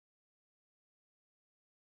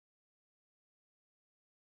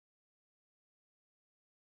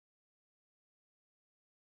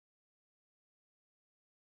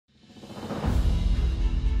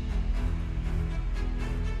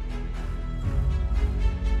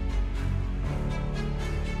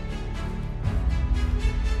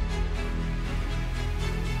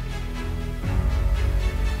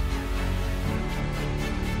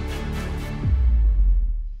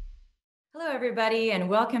everybody, and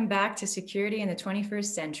welcome back to Security in the 21st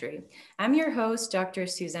Century. I'm your host, Dr.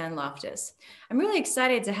 Suzanne Loftus. I'm really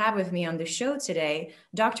excited to have with me on the show today,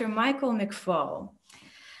 Dr. Michael McFaul.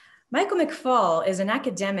 Michael McFaul is an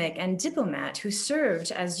academic and diplomat who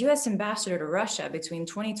served as U.S. Ambassador to Russia between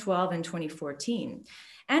 2012 and 2014,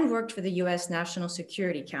 and worked for the U.S. National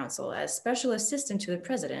Security Council as Special Assistant to the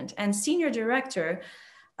President and Senior Director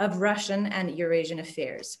of Russian and Eurasian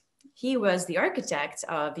Affairs. He was the architect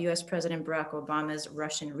of US President Barack Obama's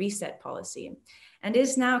Russian reset policy and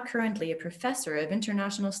is now currently a professor of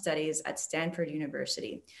international studies at Stanford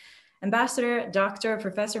University. Ambassador, Dr.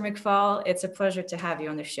 Professor McFaul, it's a pleasure to have you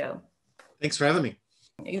on the show. Thanks for having me.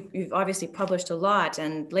 You've obviously published a lot,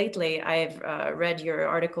 and lately I've read your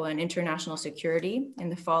article in International Security in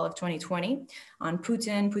the fall of 2020 on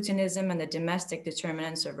Putin, Putinism, and the domestic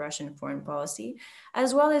determinants of Russian foreign policy,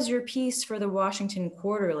 as well as your piece for the Washington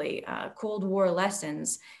Quarterly, Cold War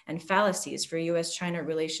Lessons and Fallacies for US-China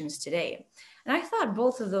Relations Today. And I thought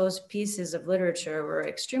both of those pieces of literature were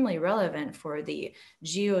extremely relevant for the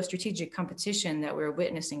geostrategic competition that we're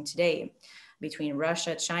witnessing today between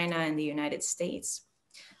Russia, China, and the United States.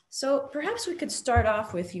 So perhaps we could start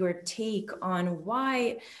off with your take on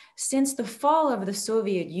why, since the fall of the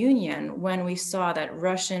Soviet Union, when we saw that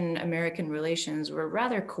Russian-American relations were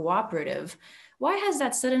rather cooperative, why has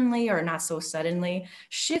that suddenly, or not so suddenly,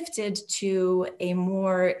 shifted to a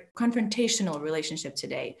more confrontational relationship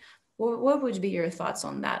today? What would be your thoughts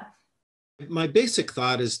on that? My basic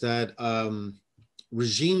thought is that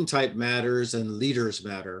regime type matters and leaders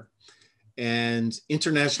matter. And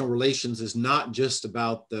international relations is not just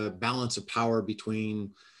about the balance of power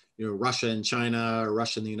between, Russia and China, or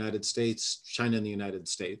Russia and the United States, China and the United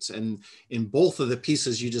States. And in both of the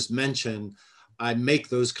pieces you just mentioned, I make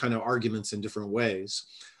those kind of arguments in different ways.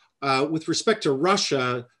 With respect to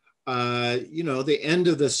Russia, the end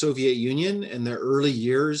of the Soviet Union and the early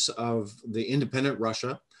years of the independent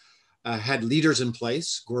Russia had leaders in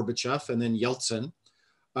place, Gorbachev and then Yeltsin,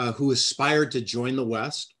 who aspired to join the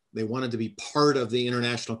West. They wanted to be part of the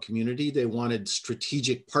international community. They wanted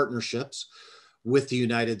strategic partnerships with the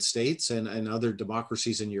United States and other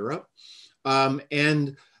democracies in Europe.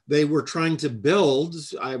 And they were trying to build,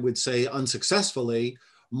 I would say unsuccessfully,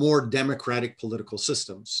 more democratic political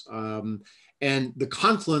systems. And the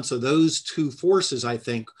confluence of those two forces, I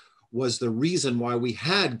think, was the reason why we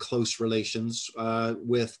had close relations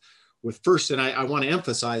with first, and I want to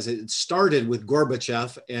emphasize it started with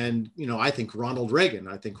Gorbachev and, I think Ronald Reagan.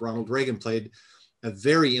 I think Ronald Reagan played a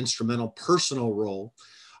very instrumental personal role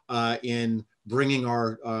in bringing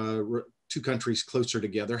our two countries closer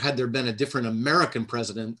together. Had there been a different American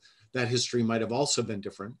president, that history might have also been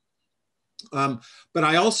different. But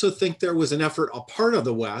I also think there was an effort, a part of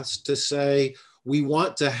the West, to say, we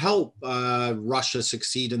want to help Russia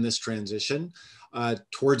succeed in this transition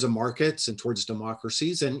towards the markets and towards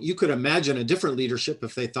democracies. And you could imagine a different leadership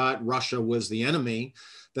if they thought Russia was the enemy,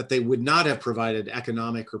 that they would not have provided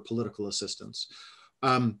economic or political assistance.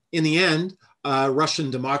 In the end,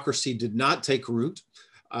 Russian democracy did not take root.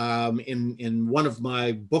 In one of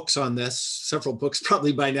my books on this, several books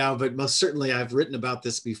probably by now, but most certainly I've written about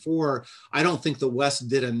this before, I don't think the West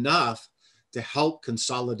did enough to help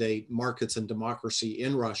consolidate markets and democracy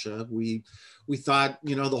in Russia. We thought,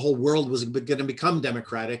 the whole world was going to become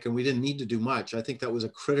democratic and we didn't need to do much. I think that was a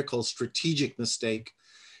critical strategic mistake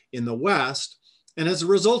in the West. And as a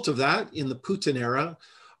result of that, in the Putin era,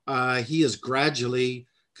 he has gradually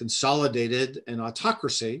consolidated an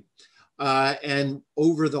autocracy. And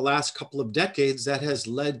over the last couple of decades, that has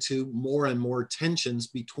led to more and more tensions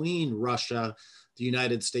between Russia, the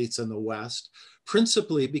United States, and the West,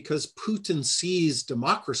 principally because Putin sees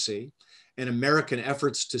democracy and American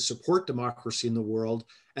efforts to support democracy in the world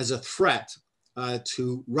as a threat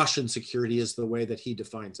to Russian security, is the way that he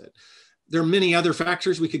defines it. There are many other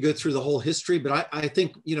factors. We could go through the whole history, but I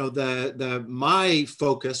think, my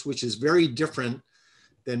focus, which is very different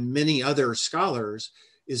than many other scholars,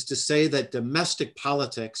 is to say that domestic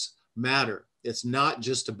politics matter. It's not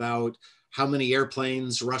just about how many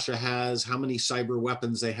airplanes Russia has, how many cyber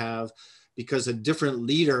weapons they have, because a different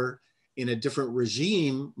leader in a different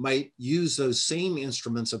regime might use those same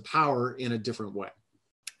instruments of power in a different way.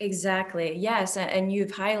 Exactly. Yes. And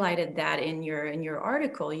you've highlighted that in your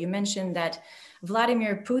article. You mentioned that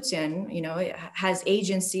Vladimir Putin, has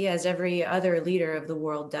agency as every other leader of the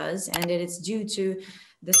world does, and it's due to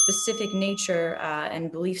the specific nature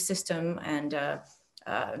and belief system and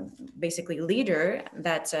basically leader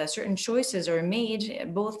that certain choices are made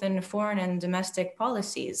both in foreign and domestic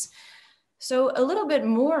policies. So a little bit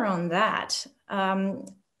more on that.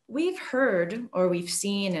 we've heard or we've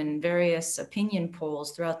seen in various opinion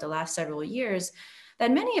polls throughout the last several years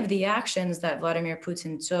that many of the actions that Vladimir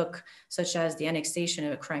Putin took, such as the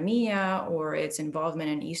annexation of Crimea or its involvement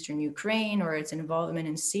in Eastern Ukraine or its involvement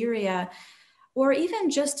in Syria, or even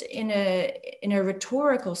just in a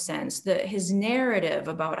rhetorical sense, his narrative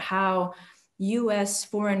about how U.S.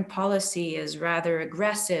 foreign policy is rather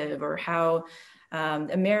aggressive, or how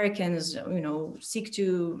Americans, seek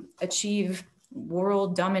to achieve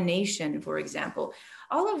world domination, for example.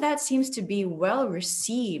 All of that seems to be well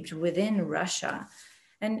received within Russia.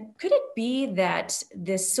 And could it be that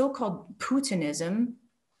this so-called Putinism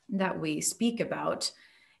that we speak about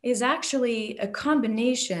is actually a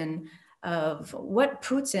combination of what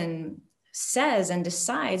Putin says and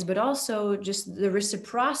decides, but also just the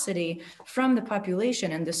reciprocity from the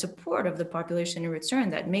population and the support of the population in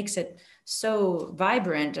return that makes it so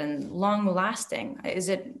vibrant and long-lasting? Is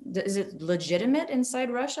it legitimate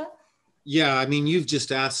inside Russia? Yeah, I mean, you've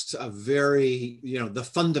just asked a very, the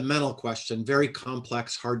fundamental question, very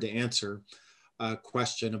complex, hard to answer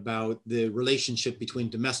question about the relationship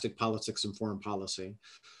between domestic politics and foreign policy.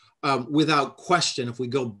 Without question, if we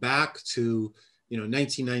go back to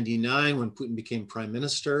 1999 when Putin became prime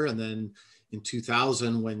minister, and then in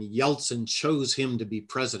 2000 when Yeltsin chose him to be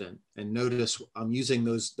president, and notice I'm using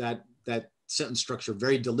that sentence structure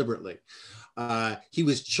very deliberately. He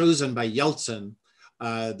was chosen by Yeltsin.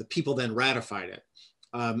 The people then ratified it.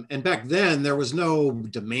 And back then there was no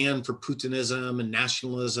demand for Putinism and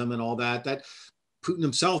nationalism and all that. That Putin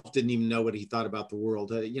himself didn't even know what he thought about the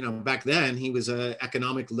world. Back then he was an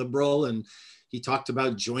economic liberal, and he talked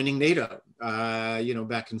about joining NATO,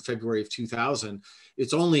 back in February of 2000.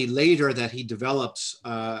 It's only later that he develops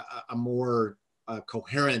a more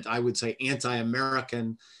coherent, I would say,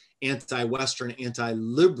 anti-American, anti-Western,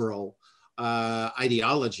 anti-liberal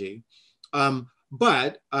ideology.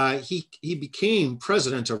 But he became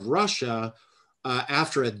president of Russia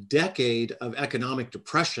after a decade of economic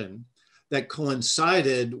depression that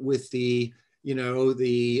coincided with the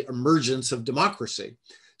emergence of democracy.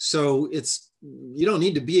 So you don't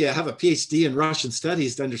need to have a PhD in Russian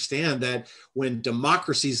studies to understand that when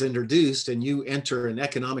democracy is introduced and you enter an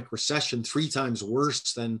economic recession 3 times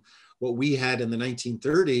worse than what we had in the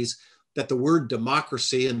 1930s, that the word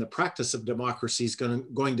democracy and the practice of democracy is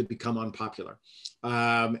going to become unpopular.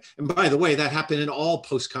 And by the way, that happened in all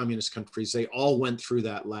post-communist countries. They all went through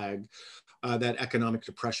that lag, that economic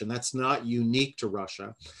depression. That's not unique to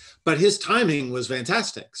Russia. But his timing was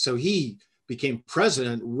fantastic. So he became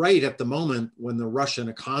president right at the moment when the Russian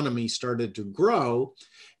economy started to grow.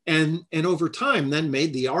 And over time then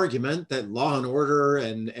made the argument that law and order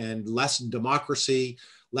and less democracy,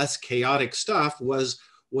 less chaotic stuff was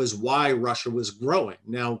why Russia was growing.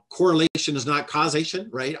 Now, correlation is not causation,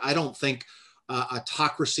 right? I don't think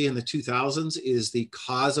autocracy in the 2000s is the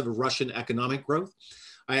cause of Russian economic growth.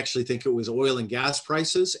 I actually think it was oil and gas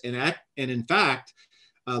prices. And in fact,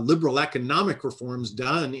 liberal economic reforms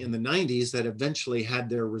done in the 90s that eventually had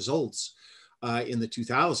their results in the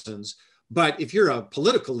 2000s. But if you're a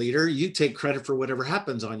political leader, you take credit for whatever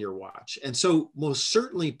happens on your watch. And so most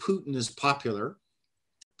certainly Putin is popular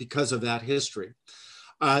because of that history.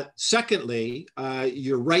 Secondly,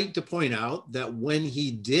 you're right to point out that when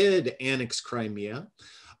he did annex Crimea,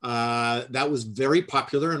 that was very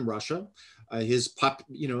popular in Russia. His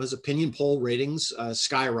opinion poll ratings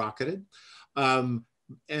skyrocketed.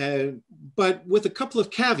 But with a couple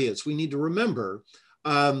of caveats we need to remember,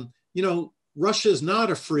 Russia is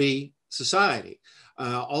not a free society.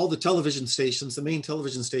 All the television stations, the main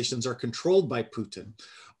television stations, are controlled by Putin.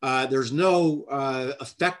 There's no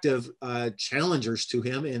effective challengers to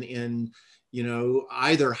him in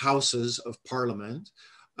either houses of parliament.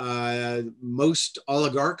 Most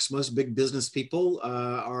oligarchs, most big business people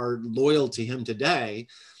are loyal to him today.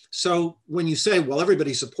 So when you say, well,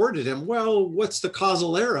 everybody supported him, well, what's the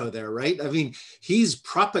causal arrow there, right? I mean, he's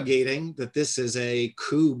propagating that this is a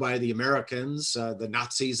coup by the Americans, the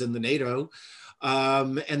Nazis and the NATO,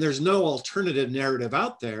 and there's no alternative narrative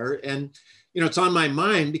out there. And it's on my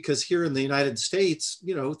mind because here in the United States,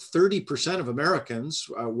 30% of Americans,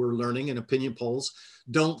 we're learning in opinion polls,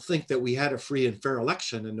 don't think that we had a free and fair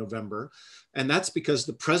election in November. And that's because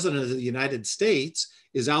the president of the United States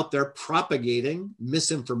is out there propagating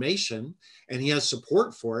misinformation, and he has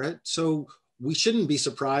support for it. So we shouldn't be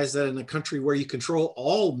surprised that in a country where you control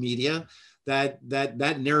all media, that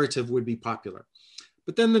narrative would be popular.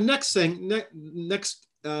 But then the next thing, next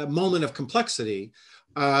moment of complexity,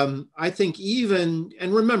 I think and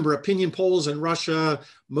remember, opinion polls in Russia,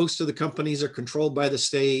 most of the companies are controlled by the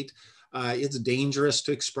state. It's dangerous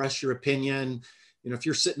to express your opinion. if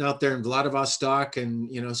you're sitting out there in Vladivostok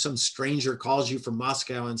and, some stranger calls you from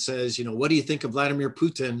Moscow and says, what do you think of Vladimir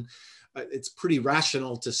Putin? It's pretty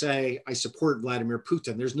rational to say, I support Vladimir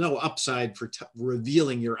Putin. There's no upside for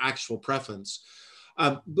revealing your actual preference.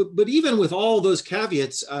 But even with all those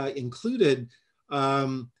caveats included,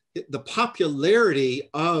 the popularity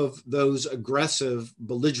of those aggressive,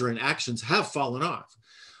 belligerent actions have fallen off.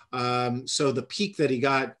 So the peak that he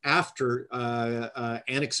got after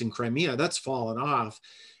annexing Crimea, that's fallen off.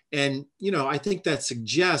 And, I think that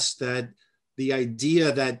suggests that the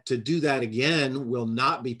idea that to do that again will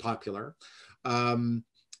not be popular. And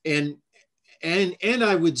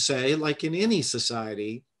I would say, like in any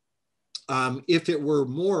society, if it were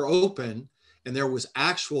more open and there was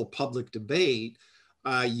actual public debate,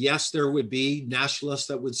 yes, there would be nationalists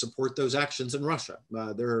that would support those actions in Russia.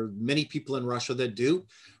 There are many people in Russia that do.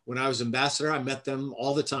 When I was ambassador, I met them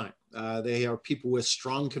all the time. They are people with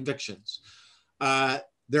strong convictions.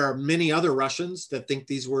 There are many other Russians that think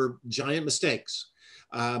these were giant mistakes.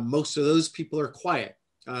 Most of those people are quiet.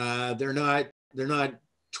 They're not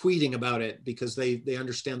tweeting about it because they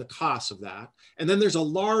understand the cost of that. And then there's a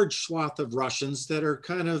large swath of Russians that are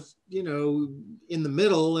kind of, in the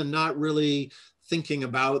middle and not really thinking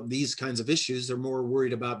about these kinds of issues. They're more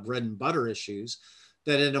worried about bread and butter issues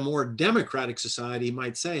that in a more democratic society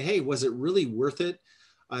might say, hey, was it really worth it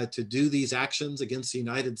to do these actions against the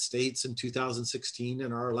United States in 2016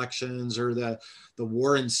 in our elections, or the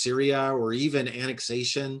war in Syria, or even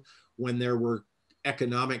annexation when there were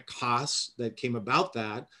economic costs that came about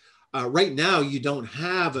that? Right now, you don't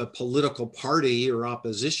have a political party or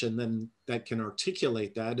opposition that can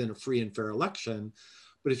articulate that in a free and fair election.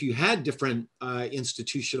 But if you had different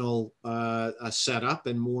institutional setup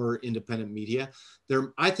and more independent media,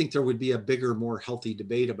 I think there would be a bigger, more healthy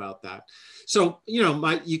debate about that. So,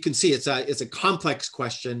 you can see it's a complex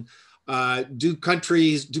question. Do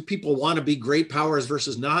people want to be great powers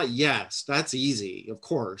versus not? Yes, that's easy, of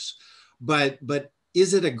course. But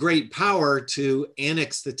is it a great power to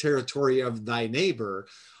annex the territory of thy neighbor?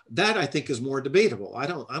 That I think is more debatable.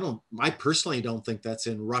 I personally don't think that's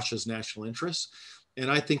in Russia's national interest. And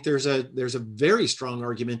I think there's a very strong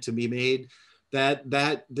argument to be made that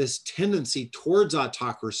this tendency towards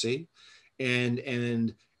autocracy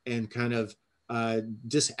and kind of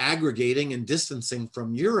disaggregating and distancing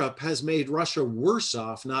from Europe has made Russia worse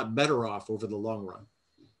off, not better off over the long run.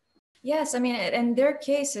 Yes, I mean, and their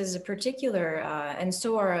case is particular, and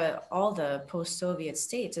so are all the post-Soviet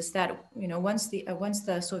states. Is that once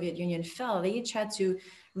the Soviet Union fell, they each had to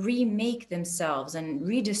remake themselves and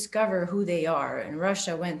rediscover who they are. And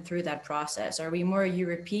Russia went through that process. Are we more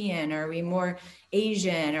European? Are we more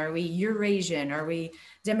Asian? Are we Eurasian? Are we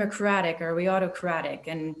democratic? Are we autocratic?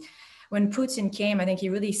 And when Putin came, I think he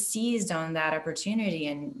really seized on that opportunity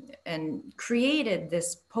and created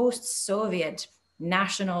this post-Soviet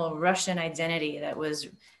national Russian identity that was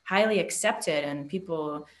highly accepted, and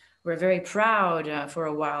people were very proud for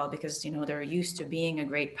a while because they're used to being a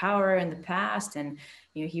great power in the past, and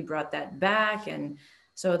he brought that back. And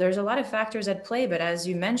so there's a lot of factors at play. But as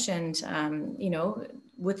you mentioned,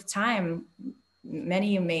 with time,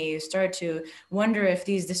 many may start to wonder if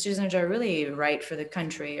these decisions are really right for the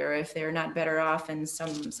country, or if they're not better off in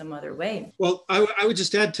some other way. Well, I would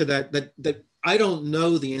just add to that I don't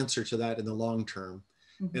know the answer to that in the long term.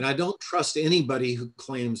 Mm-hmm. And I don't trust anybody who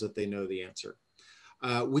claims that they know the answer,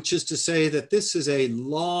 which is to say that this is a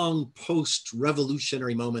long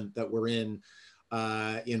post-revolutionary moment that we're in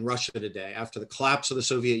Russia today. After the collapse of the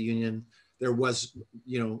Soviet Union, there was,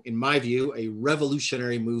 in my view, a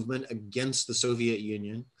revolutionary movement against the Soviet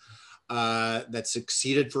Union that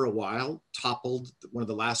succeeded for a while, toppled one of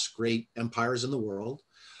the last great empires in the world.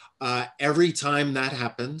 Every time that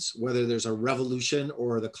happens, whether there's a revolution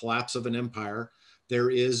or the collapse of an empire,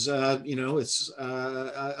 there is, it's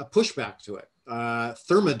a pushback to it.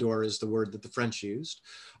 Thermidor is the word that the French used.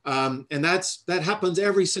 And that happens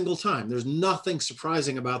every single time. There's nothing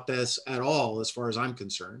surprising about this at all, as far as I'm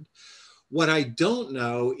concerned. What I don't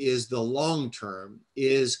know is the long term.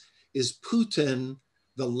 Is Putin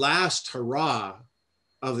the last hurrah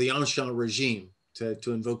of the ancien regime?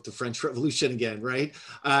 To invoke the French Revolution again, right?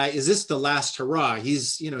 Is this the last hurrah?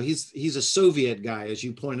 He's a Soviet guy, as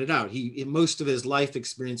you pointed out. Most of his life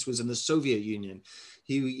experience was in the Soviet Union.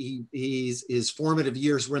 His formative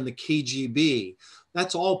years were in the KGB.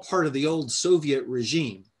 That's all part of the old Soviet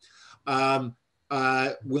regime. Will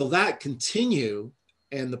that continue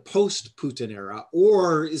in the post-Putin era,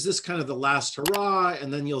 or is this kind of the last hurrah,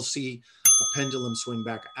 and then you'll see a pendulum swing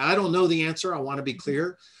back? I don't know the answer. I want to be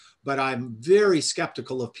clear. But I'm very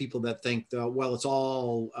skeptical of people that think, well, it's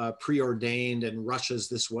all preordained and Russia's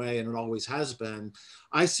this way and it always has been.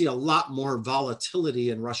 I see a lot more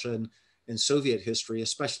volatility in Russian and Soviet history,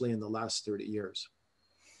 especially in the last 30 years.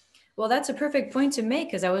 Well, that's a perfect point to make,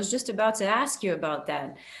 because I was just about to ask you about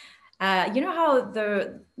that. You know how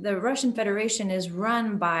the Russian Federation is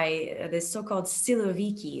run by this so-called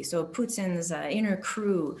Siloviki, so Putin's inner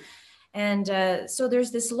crew. And so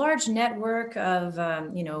there's this large network of,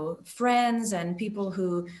 friends and people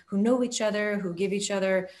who know each other, who give each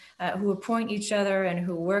other, who appoint each other, and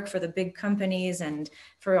who work for the big companies and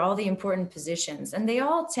for all the important positions. And they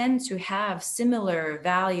all tend to have similar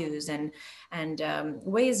values and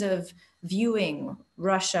ways of viewing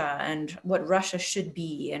Russia and what Russia should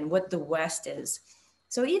be and what the West is.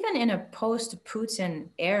 So even in a post-Putin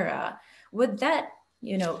era, would that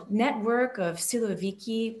network of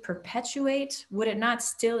Siloviki perpetuate? Would it not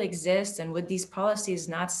still exist? And would these policies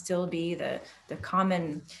not still be the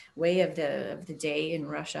common way of the day in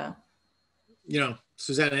Russia?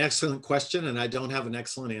 Suzanne, an excellent question, and I don't have an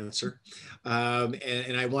excellent answer.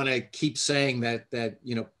 And I want to keep saying that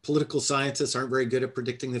political scientists aren't very good at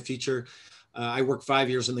predicting the future. I worked 5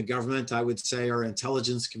 years in the government. I would say our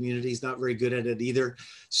intelligence community is not very good at it either.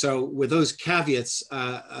 So with those caveats,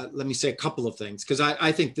 let me say a couple of things, because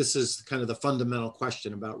I think this is kind of the fundamental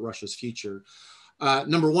question about Russia's future.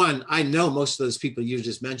 Number one, I know most of those people you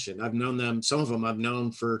just mentioned. I've known them, some of them I've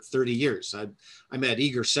known for 30 years. I met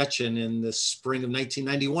Igor Sechin in the spring of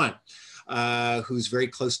 1991, who's very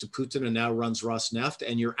close to Putin and now runs Rosneft.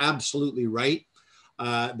 And you're absolutely right.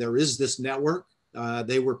 There is this network.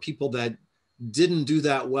 They were people that didn't do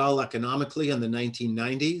that well economically in the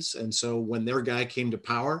 1990s. And so when their guy came to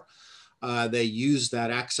power, they used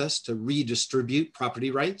that access to redistribute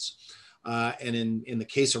property rights. And in the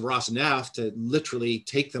case of Rosneft, to literally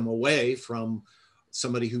take them away from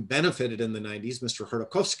somebody who benefited in the 90s, Mr.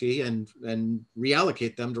 Khodorkovsky, and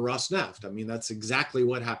reallocate them to Rosneft. I mean, that's exactly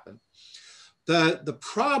what happened. The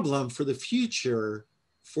problem for the future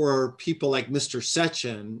for people like Mr.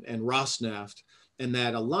 Sechin and Rosneft and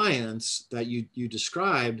that alliance that you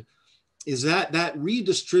described is that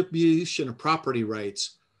redistribution of property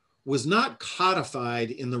rights was not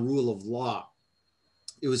codified in the rule of law.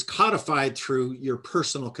 It was codified through your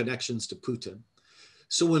personal connections to Putin.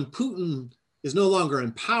 So when Putin is no longer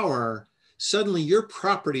in power, suddenly your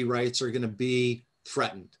property rights are going to be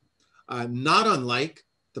threatened, not unlike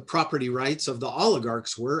the property rights of the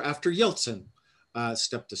oligarchs were after Yeltsin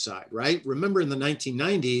stepped aside, right? Remember in the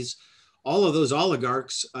 1990s, all of those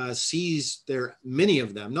oligarchs seized many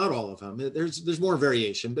of them, not all of them, there's more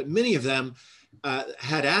variation, but many of them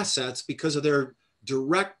had assets because of their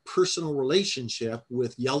direct personal relationship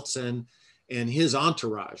with Yeltsin and his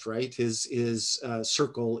entourage, right? His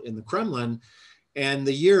circle in the Kremlin. And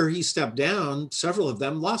the year he stepped down, several of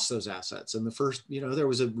them lost those assets. And the first, there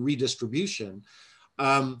was a redistribution.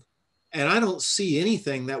 And I don't see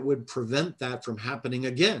anything that would prevent that from happening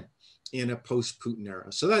again in a post-Putin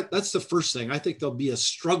era. So that's the first thing. I think there'll be a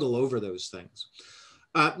struggle over those things.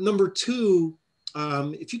 Number two,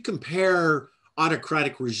 if you compare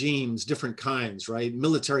autocratic regimes, different kinds, right?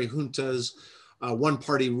 Military juntas,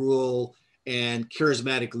 one-party rule, and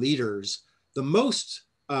charismatic leaders, the most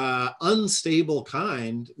unstable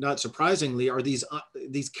kind, not surprisingly, are these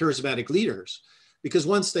charismatic leaders. Because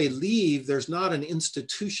once they leave, there's not an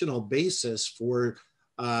institutional basis for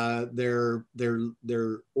their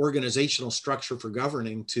organizational structure for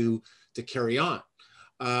governing to carry on.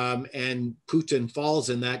 And Putin falls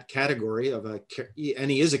in that category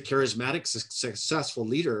and he is a charismatic, successful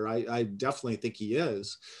leader. I definitely think he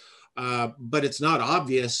is. But it's not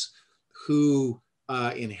obvious who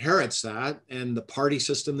inherits that. And the party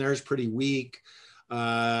system there is pretty weak.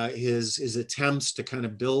 His attempts to kind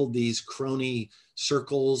of build these crony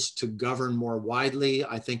circles to govern more widely,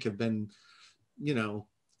 I think have been,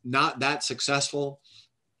 not that successful.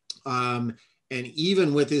 And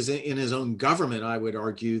even in his own government, I would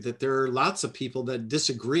argue that there are lots of people that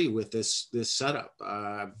disagree with this setup.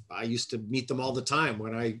 I used to meet them all the time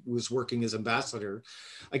when I was working as ambassador.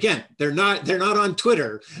 Again, they're not on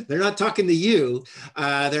Twitter. They're not talking to you.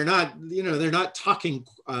 They're not talking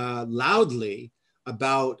loudly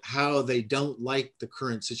about how they don't like the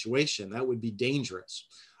current situation. That would be dangerous.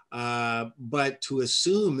 But to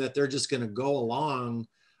assume that they're just going to go along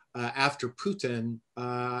after Putin,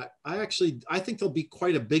 I think there'll be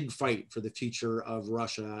quite a big fight for the future of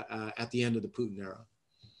Russia at the end of the Putin era.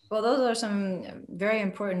 Well, those are some very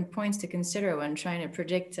important points to consider when trying to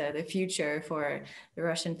predict the future for the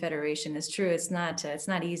Russian Federation. It's true, it's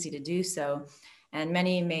not easy to do so, and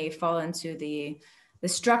many may fall into the the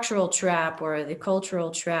structural trap or the cultural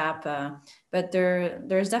trap, but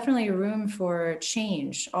there's definitely room for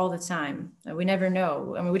change all the time. We never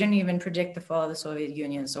know. I mean, we didn't even predict the fall of the Soviet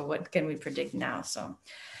Union, so what can we predict now? So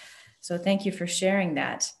thank you for sharing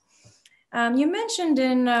that. You mentioned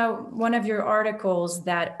in one of your articles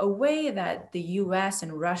that a way that the US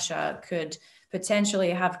and Russia could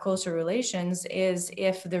potentially have closer relations is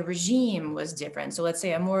if the regime was different. So let's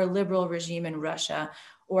say a more liberal regime in Russia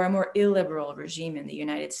or a more illiberal regime in the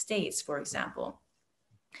United States, for example.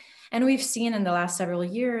 And we've seen in the last several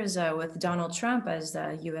years with Donald Trump as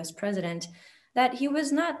the US president, that he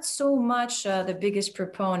was not so much the biggest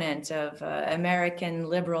proponent of American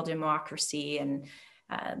liberal democracy and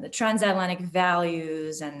the transatlantic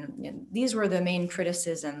values, and these were the main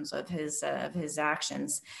criticisms of his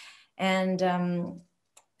actions. And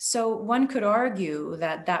so one could argue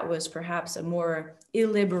that that was perhaps a more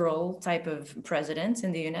illiberal type of president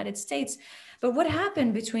in the United States. But what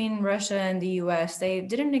happened between Russia and the US? They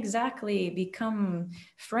didn't exactly become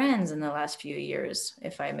friends in the last few years,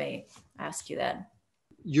 if I may ask you that.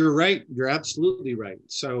 You're right. You're absolutely right.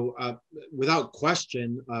 So without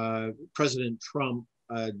question, President Trump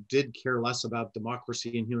did care less about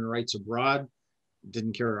democracy and human rights abroad,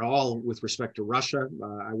 didn't care at all with respect to Russia.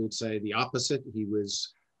 I would say the opposite. He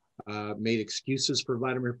was made excuses for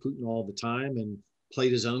Vladimir Putin all the time and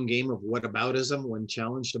played his own game of whataboutism. When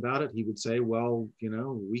challenged about it, he would say, well, you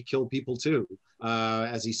know, we kill people too,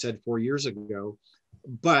 as he said 4 years ago.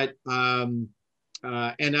 But and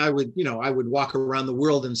I would walk around the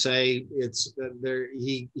world and say it's there.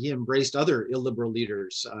 He embraced other illiberal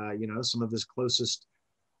leaders. Some of his closest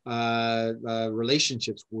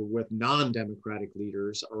relationships were with non-democratic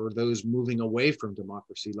leaders or those moving away from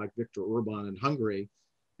democracy, like Viktor Orban in Hungary.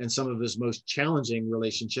 And some of his most challenging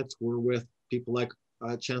relationships were with people like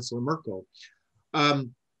Chancellor Merkel.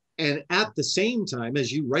 And at the same time,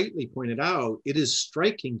 as you rightly pointed out, it is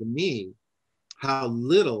striking to me how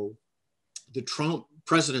little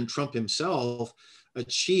President Trump himself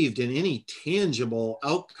achieved in any tangible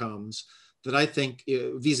outcomes that I think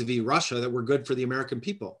vis-a-vis Russia that were good for the American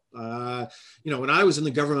people. When I was in the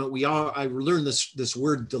government, I learned this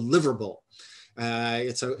word deliverable.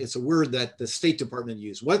 It's a word that the State Department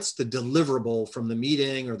used. What's the deliverable from the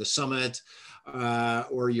meeting or the summit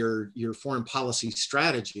or your foreign policy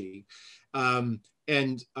strategy? In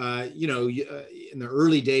the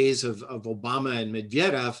early days of Obama and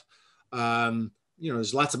Medvedev,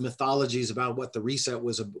 there's lots of mythologies about what the reset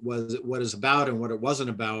was what is about and what it wasn't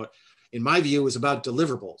about. In my view, it was about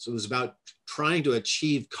deliverables. It was about trying to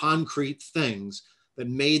achieve concrete things that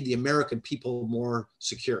made the American people more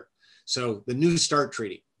secure. So the New START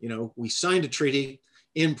Treaty, we signed a treaty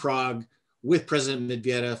in Prague with President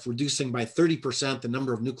Medvedev, reducing by 30% the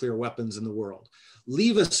number of nuclear weapons in the world.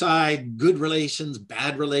 Leave aside good relations,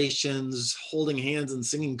 bad relations, holding hands and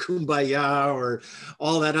singing Kumbaya or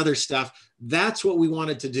all that other stuff. That's what we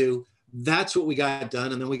wanted to do. That's what we got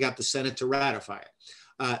done. And then we got the Senate to ratify it.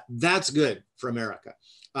 That's good for America.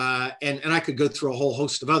 And I could go through a whole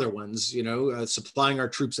host of other ones, supplying our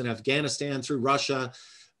troops in Afghanistan through Russia,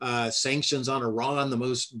 sanctions on Iran, the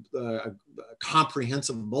most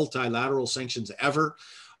comprehensive multilateral sanctions ever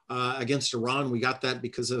against Iran. We got that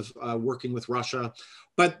because of working with Russia.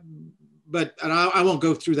 But I won't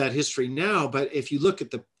go through that history now, but if you look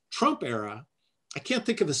at the Trump era, I can't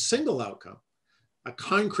think of a single outcome, a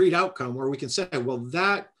concrete outcome where we can say, well,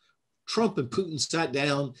 that Trump and Putin sat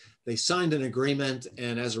down, they signed an agreement,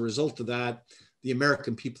 and as a result of that, the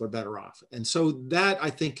American people are better off. And so that, I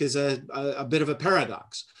think, is a bit of a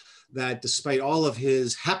paradox, that despite all of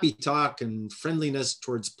his happy talk and friendliness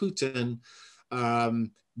towards Putin,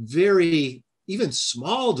 very, even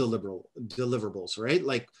small deliverables, right?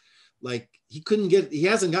 Like he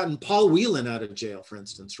hasn't gotten Paul Whelan out of jail, for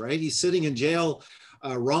instance, right? He's sitting in jail,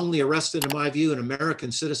 wrongly arrested, in my view, an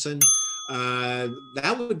American citizen.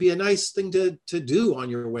 That would be a nice thing to do on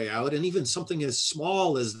your way out. And even something as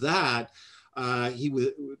small as that, he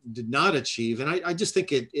did not achieve. And I just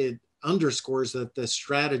think it underscores that the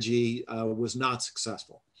strategy was not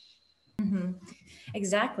successful. Mm-hmm.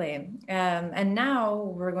 Exactly. And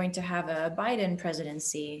now we're going to have a Biden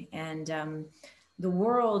presidency, and the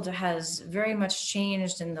world has very much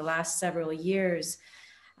changed in the last several years.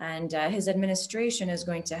 And his administration is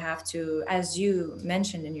going to have to, as you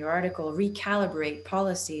mentioned in your article, recalibrate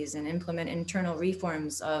policies and implement internal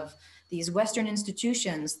reforms of these Western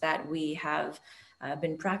institutions that we have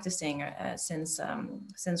been practicing since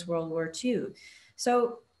World War II.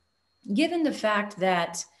 So given the fact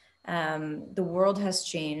that the world has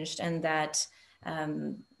changed and that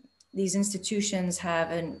these institutions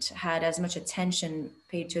haven't had as much attention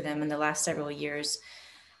paid to them in the last several years.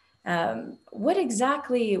 What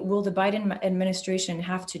exactly will the Biden administration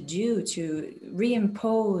have to do to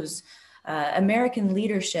reimpose American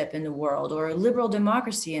leadership in the world or liberal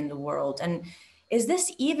democracy in the world? And is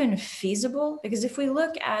this even feasible? Because if we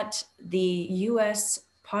look at the US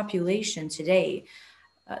population today,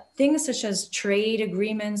 things such as trade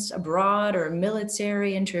agreements abroad or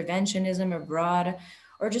military interventionism abroad,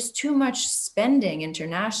 or just too much spending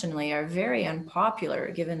internationally are very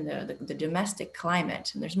unpopular given the domestic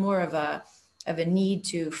climate. And there's more of a need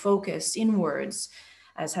to focus inwards,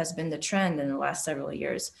 as has been the trend in the last several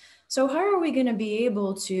years. So how are we going to be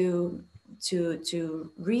able to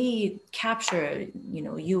recapture,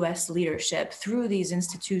 U.S. leadership through these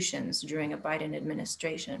institutions during a Biden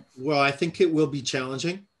administration? Well, I think it will be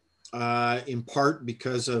challenging, in part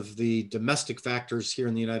because of the domestic factors here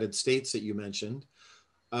in the United States that you mentioned.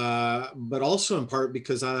 But also in part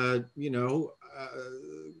because,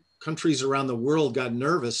 countries around the world got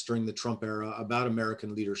nervous during the Trump era about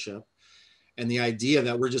American leadership. And the idea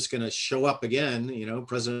that we're just going to show up again,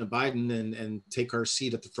 President Biden and take our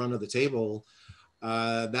seat at the front of the table,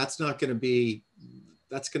 that's going to be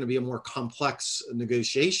a more complex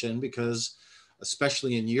negotiation because,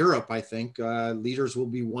 especially in Europe, I think leaders will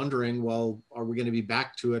be wondering, well, are we going to be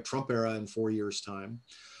back to a Trump era in 4 years' time?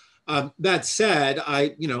 That said,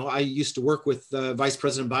 I used to work with Vice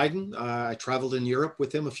President Biden. I traveled in Europe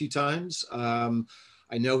with him a few times.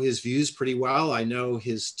 I know his views pretty well. I know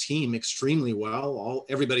his team extremely well.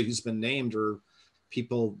 Everybody who's been named are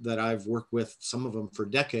people that I've worked with, some of them for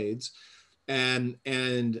decades. And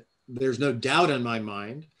there's no doubt in my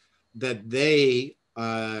mind that they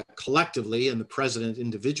collectively, and the president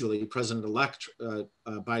individually, President-elect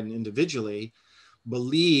Biden individually,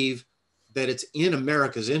 believe that it's in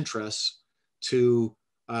America's interests to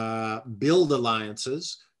build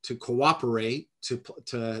alliances, to cooperate, to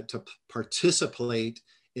participate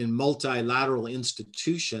in multilateral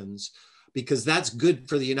institutions, because that's good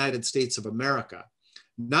for the United States of America.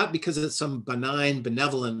 Not because it's some benign,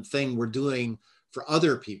 benevolent thing we're doing for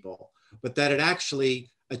other people, but that it actually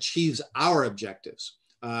achieves our objectives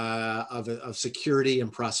of security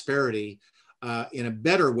and prosperity in a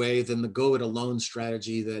better way than the go it alone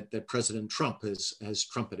strategy that President Trump has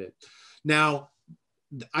trumpeted. Now,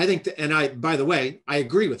 I think, by the way, I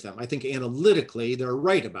agree with them. I think analytically they're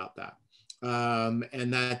right about that.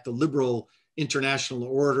 And that the liberal international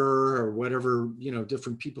order, or whatever,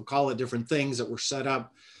 different people call it, different things that were set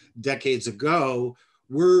up decades ago,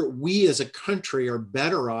 we as a country are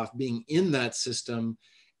better off being in that system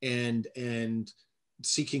and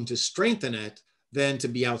seeking to strengthen it than to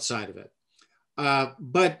be outside of it.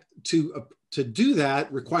 But to do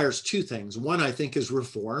that requires two things. One, I think, is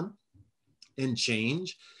reform and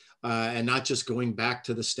change, and not just going back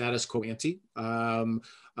to the status quo ante,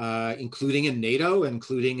 including in NATO,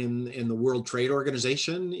 including in the World Trade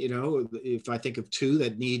Organization. If I think of two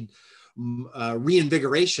that need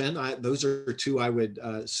reinvigoration, those are two I would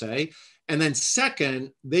say. And then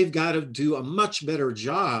second, they've got to do a much better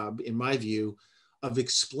job, in my view, of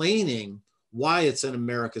explaining why it's in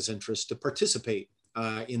America's interest to participate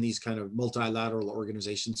in these kind of multilateral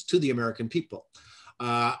organizations to the American people.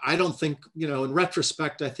 I don't think, in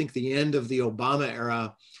retrospect, I think the end of the Obama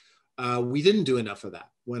era, we didn't do enough of that.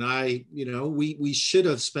 When we should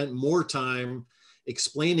have spent more time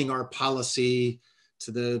explaining our policy to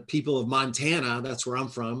the people of Montana, that's where I'm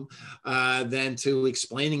from, than to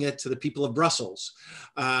explaining it to the people of Brussels.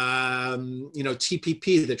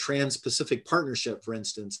 TPP, the Trans-Pacific Partnership, for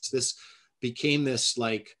instance, this became this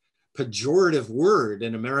like pejorative word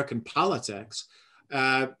in American politics.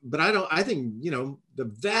 But I think, the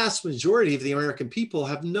vast majority of the American people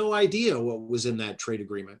have no idea what was in that trade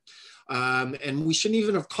agreement. And we shouldn't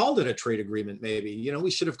even have called it a trade agreement, maybe. We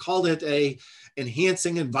should have called it a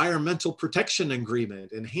enhancing environmental protection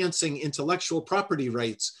agreement, enhancing intellectual property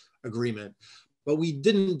rights agreement. But we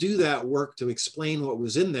didn't do that work to explain what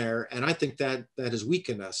was in there. And I think that has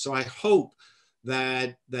weakened us. So I hope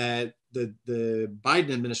that the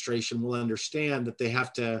Biden administration will understand that they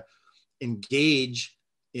have to engage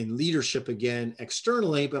in leadership again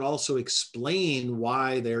externally, but also explain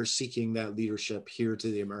why they're seeking that leadership here to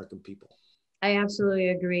the American people. I absolutely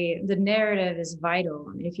agree. The narrative is vital.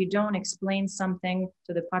 If you don't explain something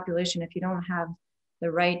to the population, if you don't have the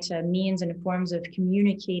right means and forms of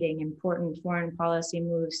communicating important foreign policy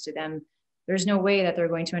moves to them, there's no way that they're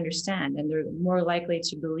going to understand, and they're more likely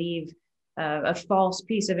to believe a false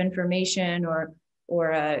piece of information or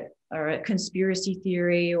a conspiracy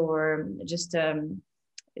theory, or just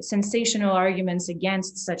sensational arguments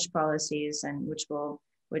against such policies, and which will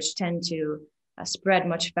which tend to spread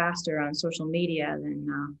much faster on social media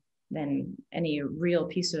than any real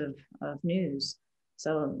piece of news.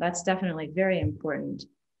 So that's definitely very important.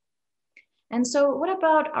 And so what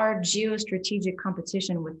about our geostrategic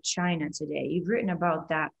competition with China today? You've written about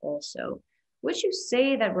that also. Would you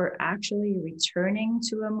say that we're actually returning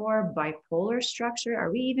to a more bipolar structure?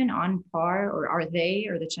 Are we even on par, or are they,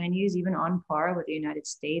 or the Chinese, even on par with the United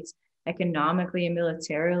States economically,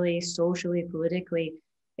 militarily, socially, politically?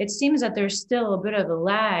 It seems that there's still a bit of a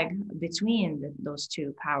lag between those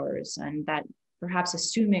two powers, and that perhaps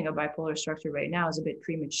assuming a bipolar structure right now is a bit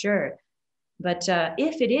premature. But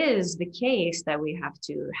if it is the case that we have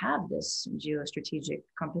to have this geostrategic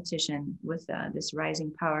competition with this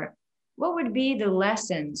rising power, what would be the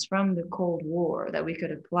lessons from the Cold War that we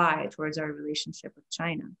could apply towards our relationship with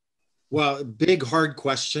China? Well, big, hard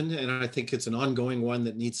question. And I think it's an ongoing one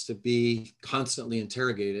that needs to be constantly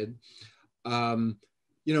interrogated. I'm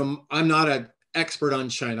not an expert on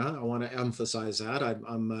China. I want to emphasize that.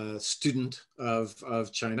 I'm a student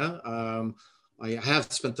of China. I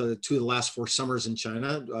have spent the last 4 summers in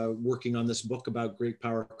China working on this book about great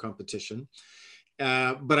power competition.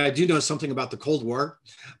 But I do know something about the Cold War.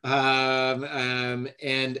 And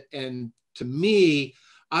to me,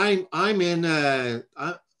 I'm in a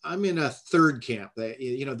third camp.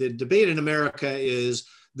 The debate in America is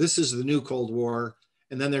this is the new Cold War.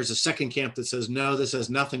 And then there's a second camp that says, no, this has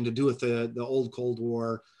nothing to do with the old Cold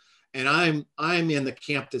War. And I'm in the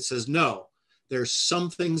camp that says, no, there's some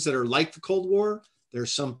things that are like the Cold War.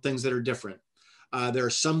 There's some things that are different. There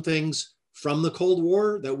are some things from the Cold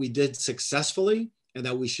War that we did successfully and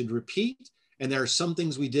that we should repeat. And there are some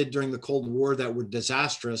things we did during the Cold War that were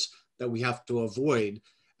disastrous that we have to avoid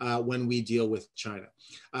when we deal with China.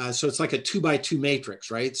 So it's like a 2x2 matrix,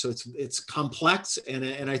 right? So it's complex.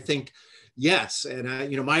 And I think, yes.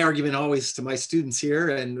 And my argument always to my students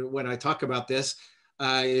here, and when I talk about this,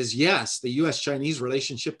 is yes, the US-Chinese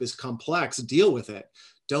relationship is complex. Deal with it.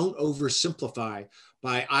 Don't oversimplify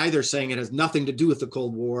by either saying it has nothing to do with the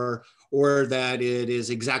Cold War or that it is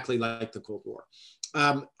exactly like the Cold War.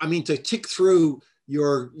 To tick through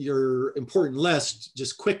your important list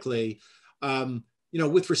just quickly,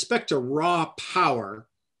 with respect to raw power,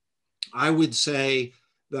 I would say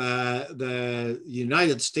the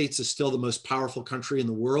United States is still the most powerful country in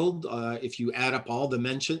the world if you add up all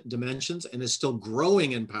dimensions, and is still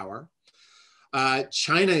growing in power.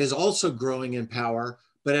 China is also growing in power,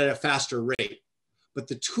 but at a faster rate. But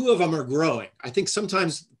the two of them are growing. I think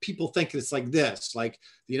sometimes people think it's like this, like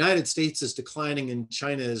the United States is declining and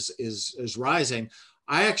China is rising.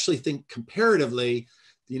 I actually think comparatively,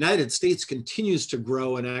 the United States continues to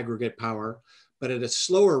grow in aggregate power, but at a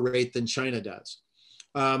slower rate than China does.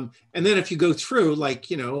 And then if you go through,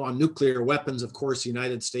 on nuclear weapons, of course, the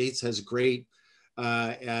United States has great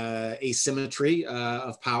asymmetry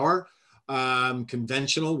of power.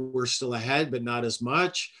 Conventional, we're still ahead, but not as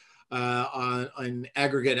much. On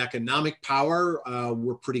aggregate economic power,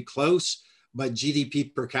 we're pretty close. But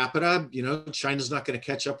GDP per capita, China's not going to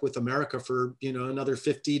catch up with America for, another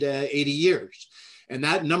 50 to 80 years. And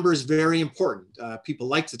that number is very important. People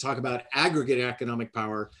like to talk about aggregate economic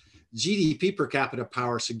power. GDP per capita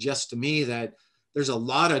power suggests to me that there's a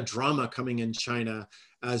lot of drama coming in China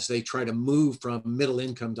as they try to move from middle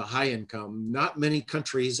income to high income. Not many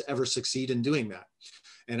countries ever succeed in doing that.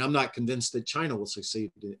 And I'm not convinced that China will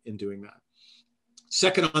succeed in doing that.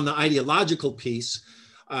 Second, on the ideological piece,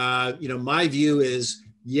 my view is,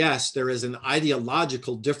 yes, there is an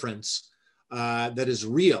ideological difference that is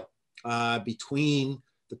real between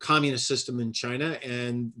the communist system in China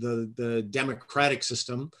and the democratic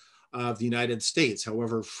system of the United States,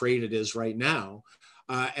 however frayed it is right now.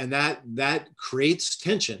 And that creates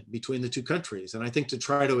tension between the two countries. And I think to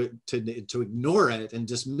try to ignore it and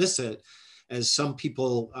dismiss it, as some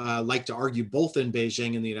people like to argue both in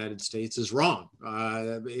Beijing and the United States, is wrong.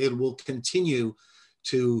 It will continue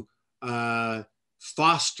to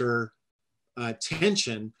foster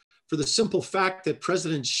tension for the simple fact that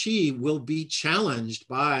President Xi will be challenged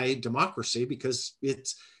by democracy because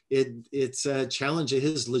it's a challenge of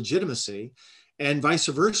his legitimacy, and vice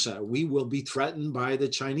versa. We will be threatened by the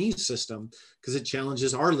Chinese system because it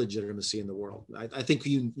challenges our legitimacy in the world. I think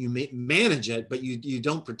you may manage it, but you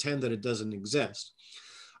don't pretend that it doesn't exist.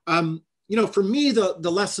 For me,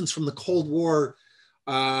 the lessons from the Cold War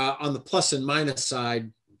on the plus and minus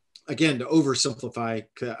side, again, to oversimplify,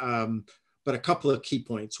 but a couple of key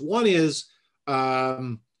points. One is,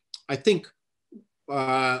 I think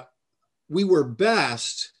we were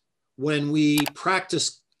best when we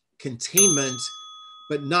practiced containment,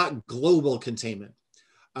 but not global containment.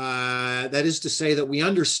 That is to say that we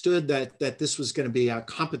understood that this was going to be a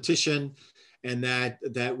competition, and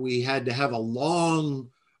that we had to have a long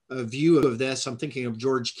view of this. I'm thinking of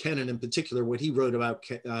George Kennan in particular, what he wrote about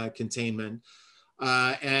containment.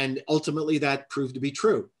 And ultimately that proved to be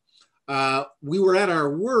true. We were at our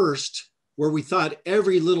worst where we thought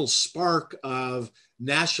every little spark of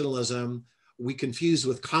nationalism we confused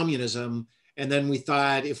with communism. And then we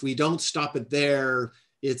thought if we don't stop it there,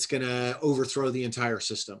 it's going to overthrow the entire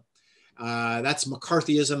system. That's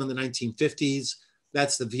McCarthyism in the 1950s.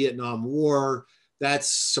 That's the Vietnam War. That's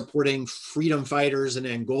supporting freedom fighters in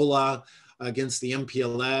Angola against the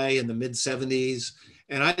MPLA in the mid 70s.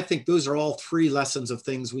 And I think those are all three lessons of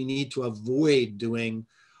things we need to avoid doing,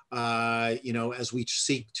 as we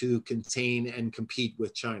seek to contain and compete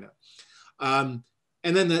with China. And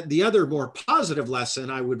then the other more positive lesson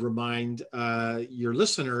I would remind your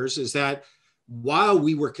listeners is that while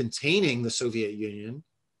we were containing the Soviet Union,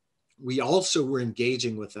 we also were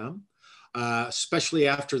engaging with them, especially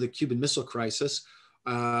after the Cuban Missile Crisis.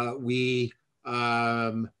 The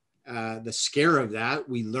scare of that,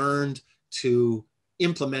 we learned to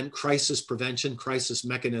implement crisis prevention, crisis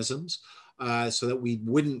mechanisms, so that we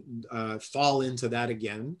wouldn't fall into that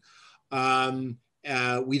again.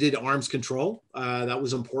 We did arms control. That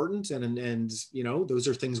was important. And those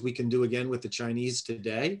are things we can do again with the Chinese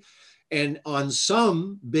today. And on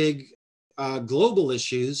some big global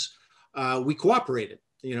issues, we cooperated,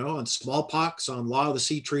 on smallpox, on Law of the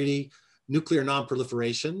Sea Treaty, nuclear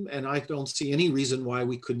nonproliferation. And I don't see any reason why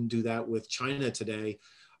we couldn't do that with China today,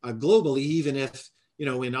 globally, even if,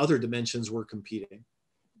 in other dimensions we're competing.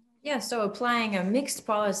 Yeah, so applying a mixed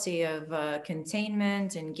policy of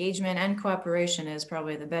containment, engagement, and cooperation is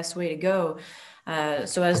probably the best way to go,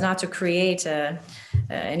 so as not to create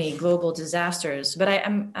any global disasters. But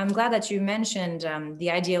I'm glad that you mentioned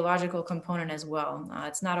the ideological component as well.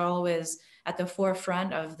 It's not always at the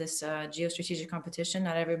forefront of this geostrategic competition.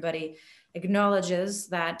 Not everybody acknowledges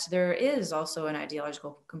that there is also an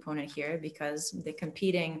ideological component here, because the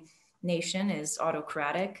competing nation is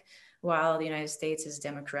autocratic, while the United States is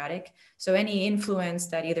democratic. So any influence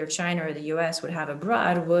that either China or the US would have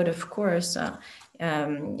abroad would, of course,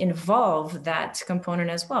 involve that component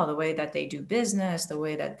as well, the way that they do business, the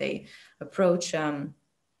way that they approach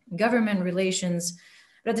government relations.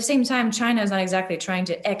 But at the same time, China is not exactly trying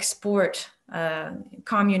to export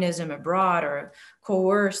communism abroad or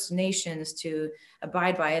coerce nations to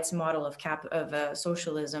abide by its model of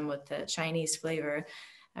socialism with the Chinese flavor.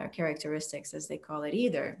 Characteristics, as they call it,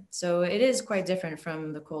 either. So it is quite different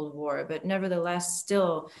from the Cold War, but nevertheless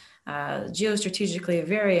still geostrategically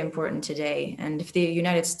very important today. And if the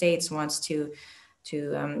United States wants to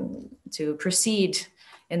proceed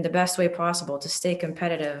in the best way possible to stay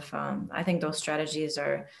competitive, I think those strategies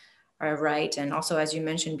are right. And also, as you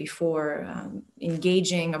mentioned before,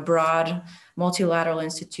 engaging abroad, multilateral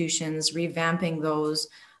institutions, revamping those,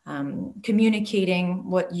 communicating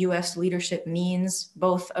what US leadership means,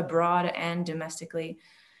 both abroad and domestically.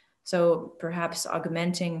 So perhaps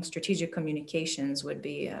augmenting strategic communications would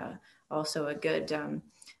be also a good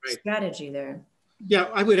strategy there. Yeah,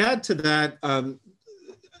 I would add to that a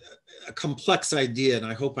complex idea, and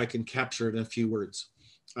I hope I can capture it in a few words.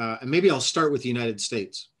 And maybe I'll start with the United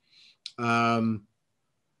States. The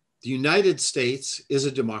United States is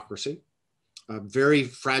a democracy. A very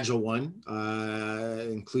fragile one,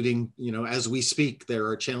 including, as we speak, there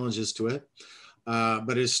are challenges to it,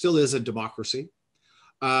 but it still is a democracy.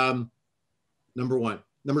 Number one.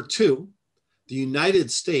 Number two, the United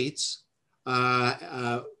States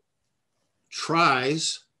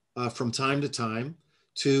tries from time to time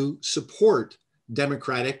to support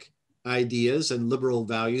democratic ideas and liberal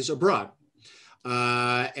values abroad,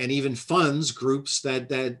 and even funds groups that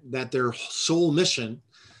their sole mission,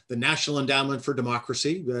 the National Endowment for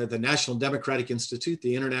Democracy, the National Democratic Institute,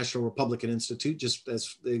 the International Republican Institute, just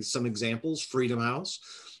as some examples, Freedom House.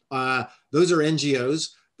 Those are NGOs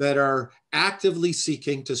that are actively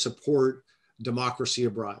seeking to support democracy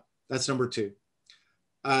abroad. That's number two.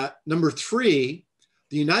 Number three,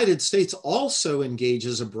 the United States also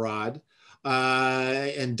engages abroad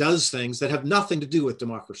and does things that have nothing to do with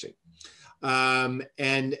democracy.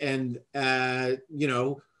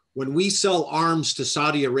 When we sell arms to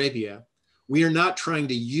Saudi Arabia, we are not trying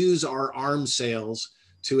to use our arms sales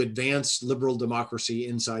to advance liberal democracy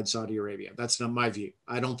inside Saudi Arabia. That's not my view.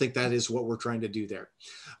 I don't think that is what we're trying to do there.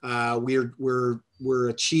 We're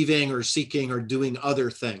achieving or seeking or doing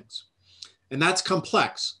other things. And that's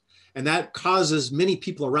complex. And that causes many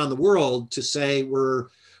people around the world to say we're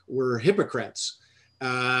hypocrites.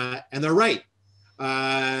 And they're right.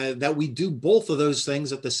 that we do both of those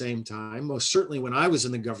things at the same time. Most certainly when I was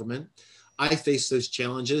in the government, I faced those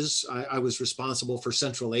challenges. I was responsible for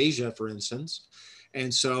Central Asia, for instance.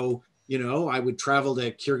 And so, I would travel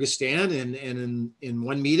to Kyrgyzstan, and in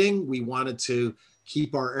one meeting, we wanted to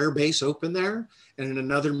keep our air base open there. And in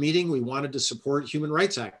another meeting, we wanted to support human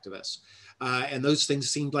rights activists. And those things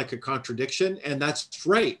seemed like a contradiction. And that's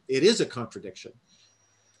right, it is a contradiction.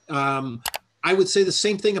 I would say the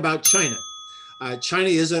same thing about China. China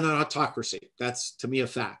is an autocracy. That's, to me, a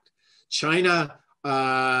fact. China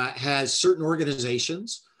has certain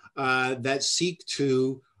organizations that seek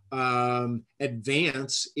to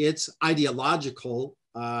advance its ideological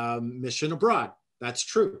mission abroad. That's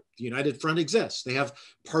true. The United Front exists. They have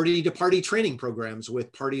party-to-party training programs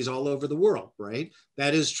with parties all over the world, right?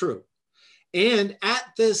 That is true. And at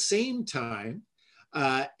the same time,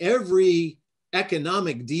 every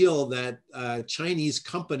economic deal that a Chinese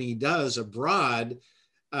company does abroad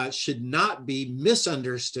should not be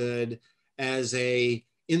misunderstood as an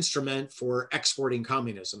instrument for exporting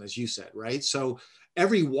communism, as you said, right? So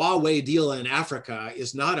every Huawei deal in Africa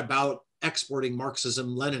is not about exporting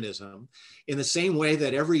Marxism-Leninism, in the same way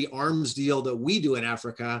that every arms deal that we do in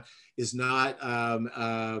Africa is not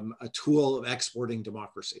a tool of exporting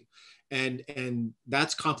democracy. And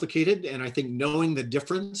that's complicated. And I think knowing the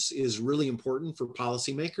difference is really important for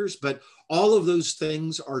policymakers, but all of those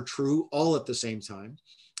things are true all at the same time.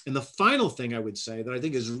 And the final thing I would say that I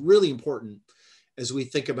think is really important as we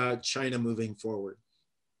think about China moving forward,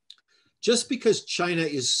 just because China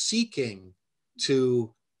is seeking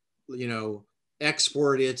to,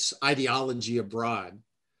 export its ideology abroad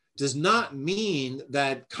does not mean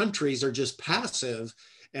that countries are just passive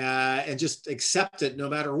and just accept it no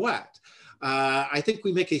matter what. I think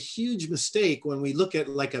we make a huge mistake when we look at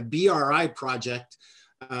like a BRI project,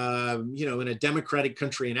 in a democratic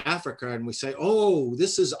country in Africa, and we say, oh,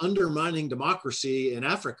 this is undermining democracy in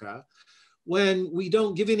Africa, when we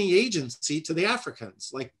don't give any agency to the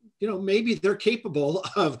Africans. Like, maybe they're capable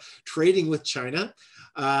of trading with China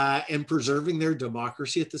and preserving their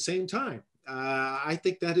democracy at the same time. I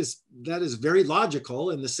think that is very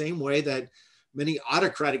logical, in the same way that many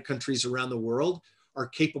autocratic countries around the world are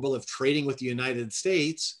capable of trading with the United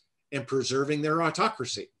States and preserving their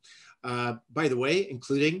autocracy. By the way,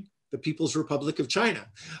 including the People's Republic of China.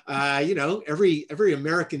 Every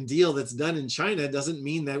American deal that's done in China doesn't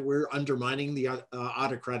mean that we're undermining the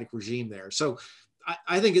autocratic regime there. So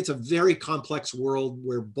I think it's a very complex world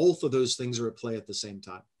where both of those things are at play at the same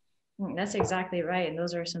time. That's exactly right. And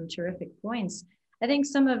those are some terrific points. I think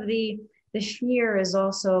some of the fear is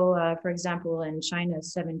also, for example, in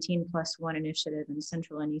China's 17+1 initiative in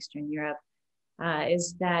Central and Eastern Europe,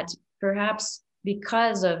 is that perhaps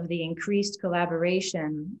because of the increased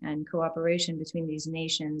collaboration and cooperation between these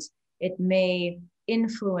nations, it may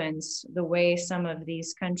influence the way some of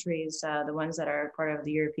these countries, the ones that are part of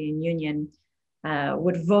the European Union,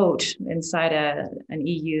 would vote inside an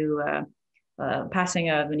EU, passing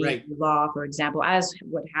of an EU law, for example, as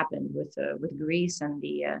what happened with Greece, and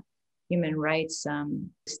the human rights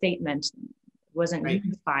statement wasn't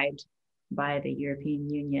unified by the European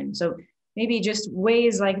Union. So maybe just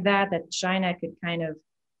ways like that China could kind of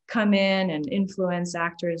come in and influence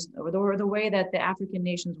actors, or the way that the African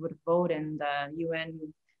nations would vote in the UN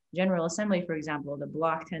General Assembly, for example. The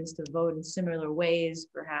bloc tends to vote in similar ways.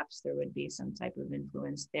 Perhaps there would be some type of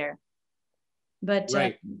influence there. But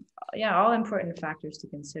all important factors to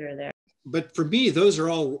consider there. But for me, those are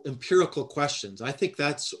all empirical questions. I think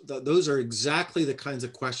those are exactly the kinds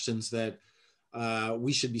of questions that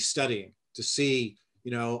we should be studying to see,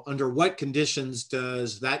 under what conditions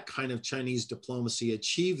does that kind of Chinese diplomacy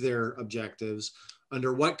achieve their objectives?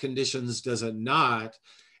 Under what conditions does it not?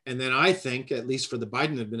 And then I think, at least for the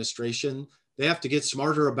Biden administration, they have to get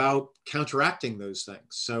smarter about counteracting those things.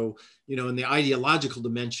 So, in the ideological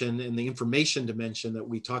dimension and the information dimension that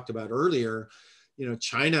we talked about earlier,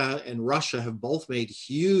 China and Russia have both made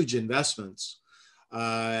huge investments,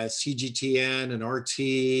 CGTN and RT,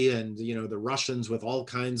 and, the Russians with all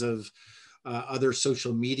kinds of other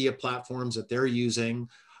social media platforms that they're using,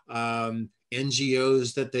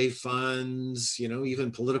 NGOs that they fund,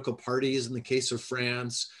 even political parties in the case of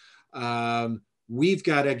France. We've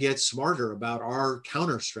got to get smarter about our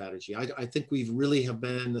counter strategy. I think we've really have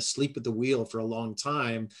been asleep at the wheel for a long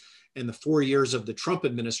time. In the 4 years of the Trump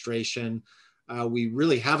administration, we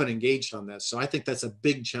really haven't engaged on this. So I think that's a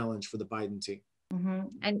big challenge for the Biden team.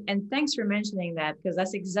 Mm-hmm. And thanks for mentioning that, because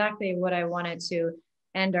that's exactly what I wanted to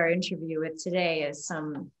end our interview with today, is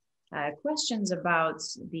some questions about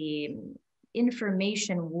the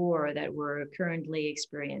information war that we're currently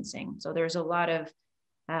experiencing. So there's a lot of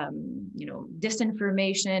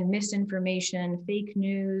disinformation, misinformation, fake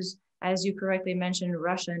news. As you correctly mentioned,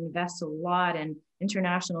 Russia invests a lot in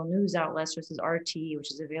international news outlets such as RT,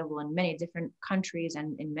 which is available in many different countries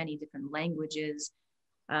and in many different languages.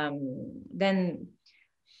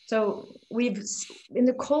 So in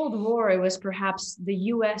the Cold War, it was perhaps the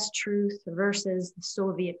US truth versus the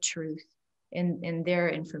Soviet truth in their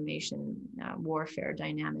information warfare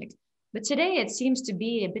dynamic. But today it seems to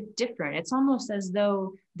be a bit different. It's almost as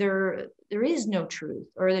though there is no truth,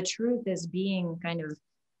 or the truth is being kind of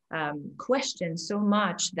questioned so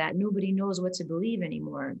much that nobody knows what to believe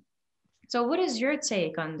anymore. So what is your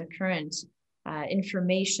take on the current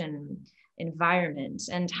information environment,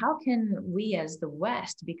 and how can we as the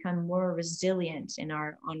West become more resilient in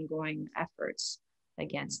our ongoing efforts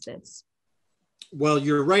against this? Well,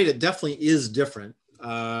 you're right. It definitely is different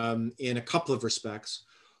in a couple of respects.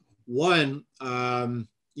 One, the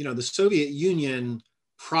Soviet Union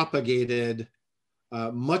propagated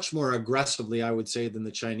much more aggressively, I would say, than the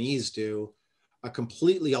Chinese do, a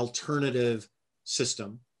completely alternative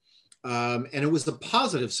system. And it was a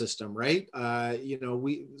positive system, right?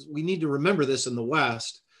 We need to remember this in the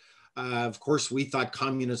West. Of course, we thought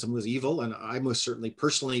communism was evil, and I most certainly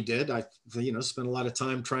personally did. I, spent a lot of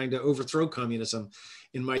time trying to overthrow communism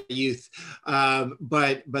in my youth.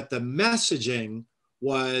 But the messaging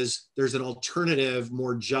was there's an alternative,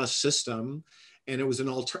 more just system, and it was it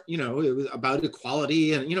was about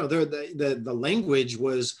equality, and the language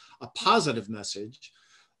was a positive message.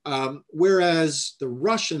 Whereas the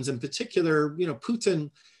Russians in particular, Putin,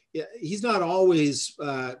 he's not always,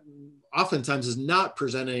 oftentimes is not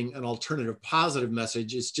presenting an alternative positive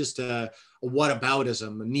message. It's just a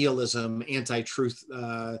whataboutism, a nihilism, anti-truth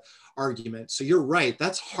argument. So you're right,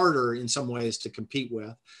 that's harder in some ways to compete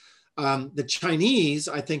with. The Chinese,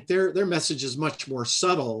 I think their message is much more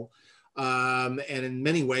subtle. And in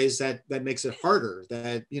many ways that makes it harder.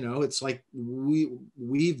 That, it's like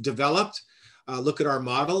we've developed, look at our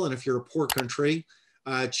model, and if you're a poor country,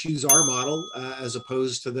 choose our model as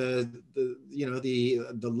opposed to the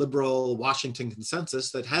liberal Washington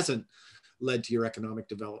consensus that hasn't led to your economic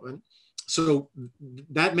development. So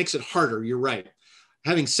that makes it harder. You're right.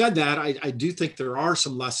 Having said that, I do think there are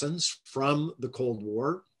some lessons from the Cold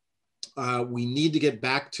War. We need to get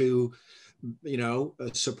back to,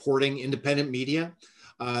 supporting independent media,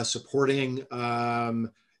 supporting,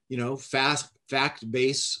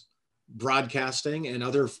 fact-based broadcasting and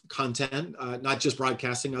other content, not just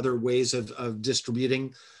broadcasting, other ways of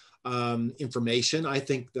distributing information. I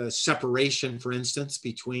think the separation, for instance,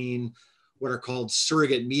 between what are called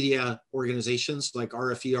surrogate media organizations like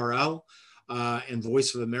RFERL and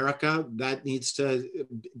Voice of America, that needs to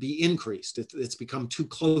be increased. It's become too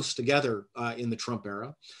close together in the Trump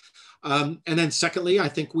era. And then secondly, I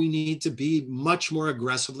think we need to be much more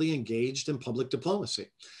aggressively engaged in public diplomacy.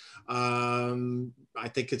 I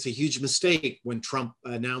think it's a huge mistake when Trump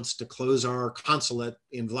announced to close our consulate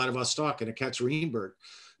in Vladivostok and Ekaterinburg.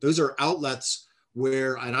 Those are outlets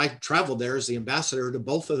where, and I traveled there as the ambassador to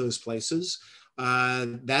both of those places.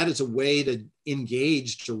 That is a way to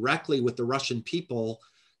engage directly with the Russian people,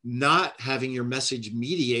 not having your message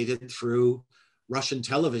mediated through Russian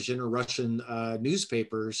television or Russian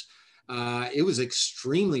newspapers. It was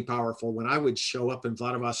extremely powerful when I would show up in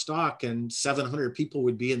Vladivostok and 700 people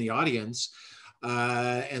would be in the audience,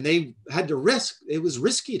 and they had to risk. It was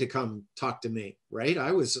risky to come talk to me, right?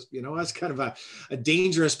 I was kind of a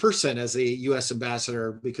dangerous person as the U.S.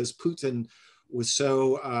 ambassador because Putin was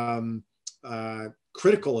so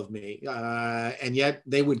critical of me, and yet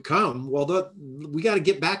they would come. Well, we got to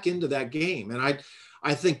get back into that game, and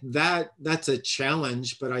I think that's a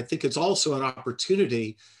challenge, but I think it's also an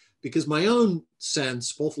opportunity. Because my own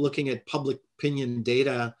sense, both looking at public opinion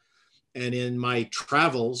data and in my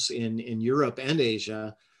travels in Europe and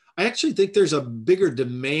Asia, I actually think there's a bigger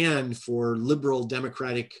demand for liberal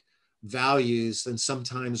democratic values than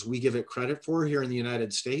sometimes we give it credit for here in the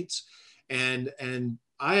United States. And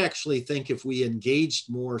I actually think if we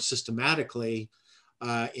engaged more systematically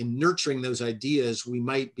in nurturing those ideas, we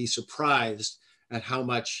might be surprised at how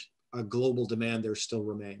much a global demand there still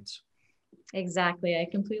remains. Exactly. I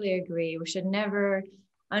completely agree. We should never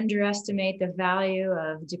underestimate the value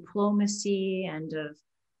of diplomacy and of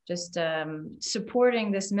just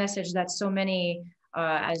supporting this message that so many,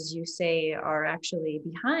 as you say, are actually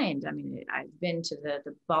behind. I mean, I've been to the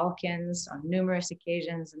Balkans on numerous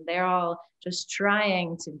occasions, and they're all just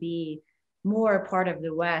trying to be more a part of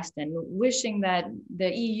the West and wishing that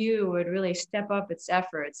the EU would really step up its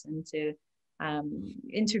efforts into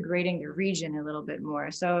integrating the region a little bit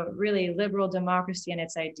more. So really liberal democracy and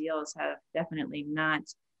its ideals have definitely not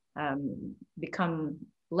become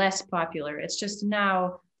less popular. It's just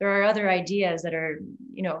now there are other ideas that are,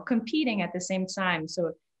 competing at the same time.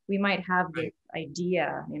 So we might have the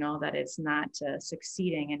idea, that it's not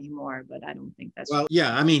succeeding anymore, but I don't think that's well.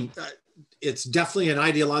 Yeah, I mean, it's definitely an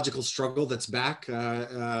ideological struggle that's back.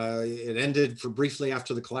 It ended for briefly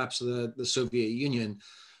after the collapse of the Soviet Union.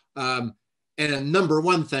 And a number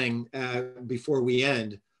one thing before we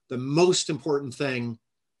end, the most important thing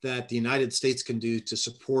that the United States can do to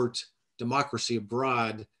support democracy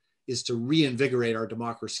abroad is to reinvigorate our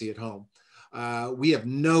democracy at home. We have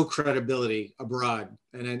no credibility abroad.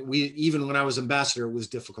 And even when I was ambassador, it was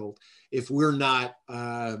difficult if we're not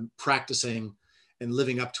practicing and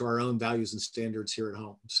living up to our own values and standards here at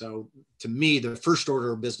home. So to me, the first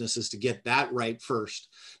order of business is to get that right first.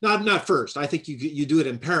 Not first, I think you do it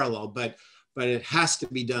in parallel, but it has to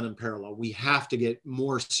be done in parallel. We have to get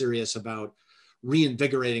more serious about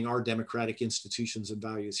reinvigorating our democratic institutions and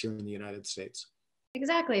values here in the United States.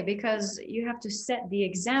 Exactly, because you have to set the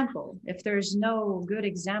example. If there's no good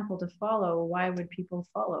example to follow, why would people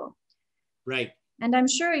follow? Right. And I'm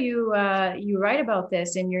sure you write about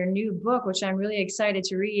this in your new book, which I'm really excited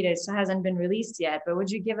to read. It hasn't been released yet, but would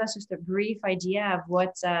you give us just a brief idea of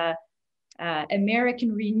what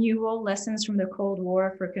American renewal, lessons from the Cold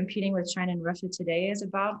War for competing with China and Russia today is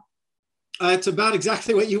about? It's about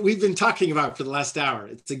exactly what we've been talking about for the last hour.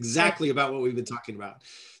 It's exactly about what we've been talking about.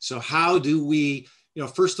 So how do we,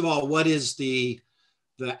 first of all, what is the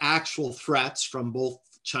actual threats from both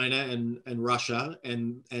China and Russia,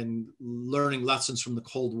 and learning lessons from the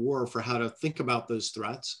Cold War for how to think about those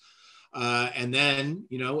threats. And then,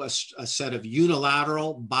 a set of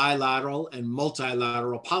unilateral, bilateral, and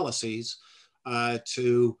multilateral policies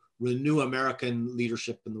to renew American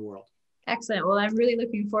leadership in the world. Excellent. Well, I'm really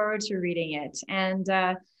looking forward to reading it. And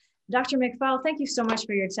Dr. McFaul, thank you so much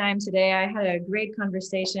for your time today. I had a great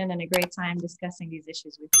conversation and a great time discussing these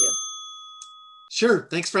issues with you. Sure.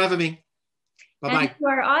 Thanks for having me. Bye-bye. And to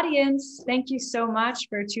our audience, thank you so much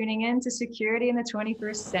for tuning in to Security in the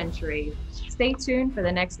 21st Century. Stay tuned for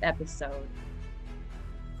the next episode.